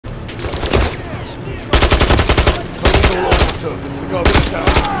surface. The guards in the tower.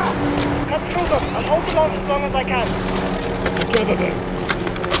 Cut through them. I'll hold them on as long as I can. Together then.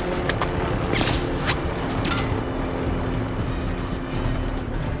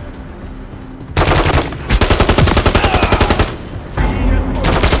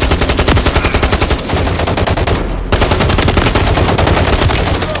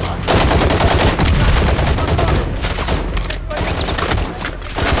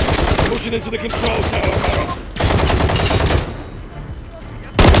 Pushing into the control tower, Barrow.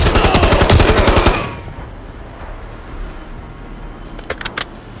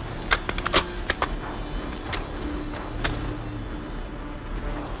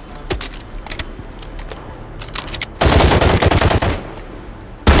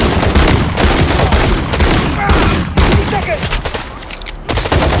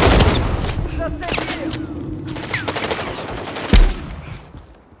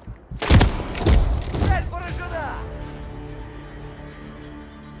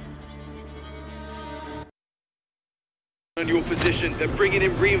 On your position, they're bringing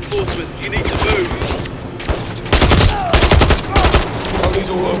in reinforcements. You need to move. Charlie's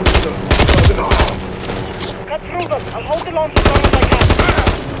all over the surface. Cut through them. I'll hold the launch as long as I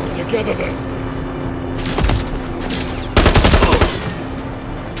can. Together then.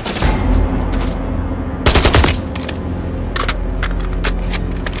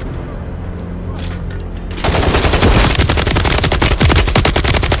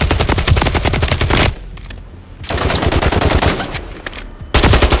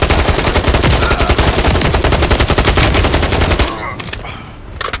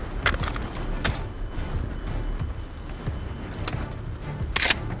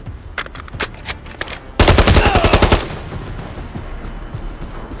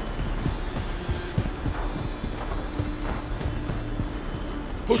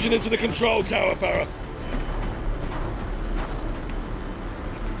 Pushing into the control tower, Farah.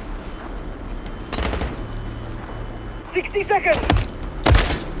 "60 seconds!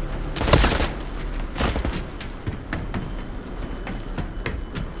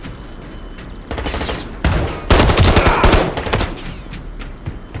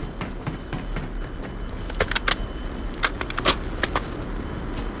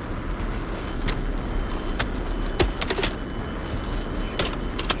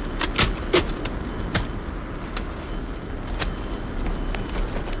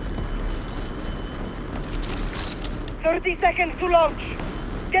 "30 seconds to launch.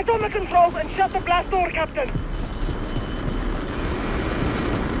 Get on the controls and shut the blast door, Captain."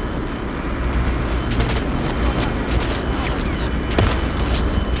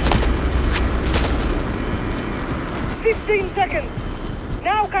 "15 seconds.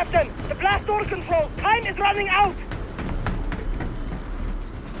 Now, Captain, the blast door controls. Time is running out.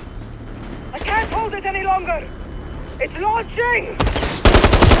 I can't hold it any longer. It's launching!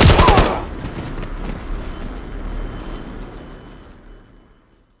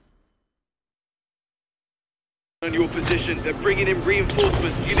 On your position, they're bringing in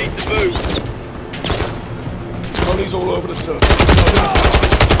reinforcements. You need to move. Charlie's all over the surface.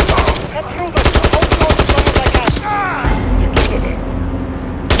 Cut through them. I'll hold them on as long as I can. Together then.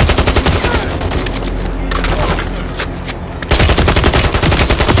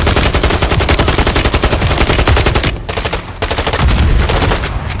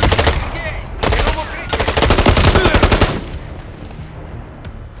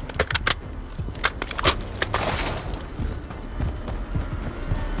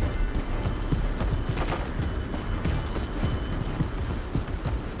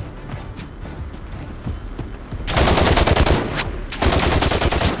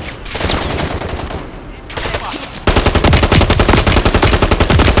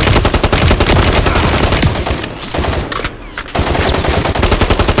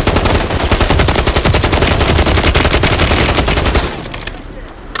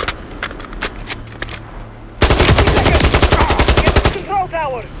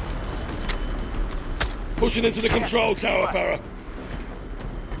 Pushing into the control tower, Farah.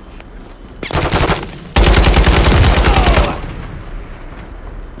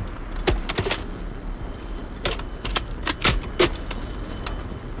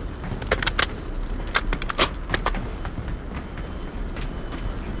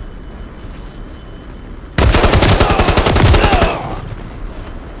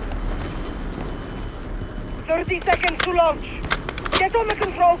 "30 seconds to launch. Get on the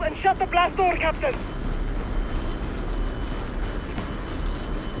controls and shut the blast door, Captain."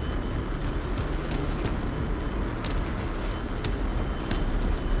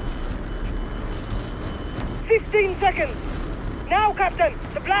 "15 seconds. Now, Captain,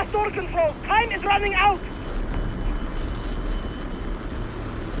 the blast door controls. Time is running out.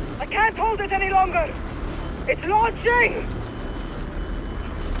 I can't hold it any longer. It's launching!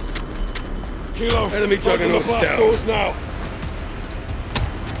 Kilo, enemy tugging us down. Blast doors now.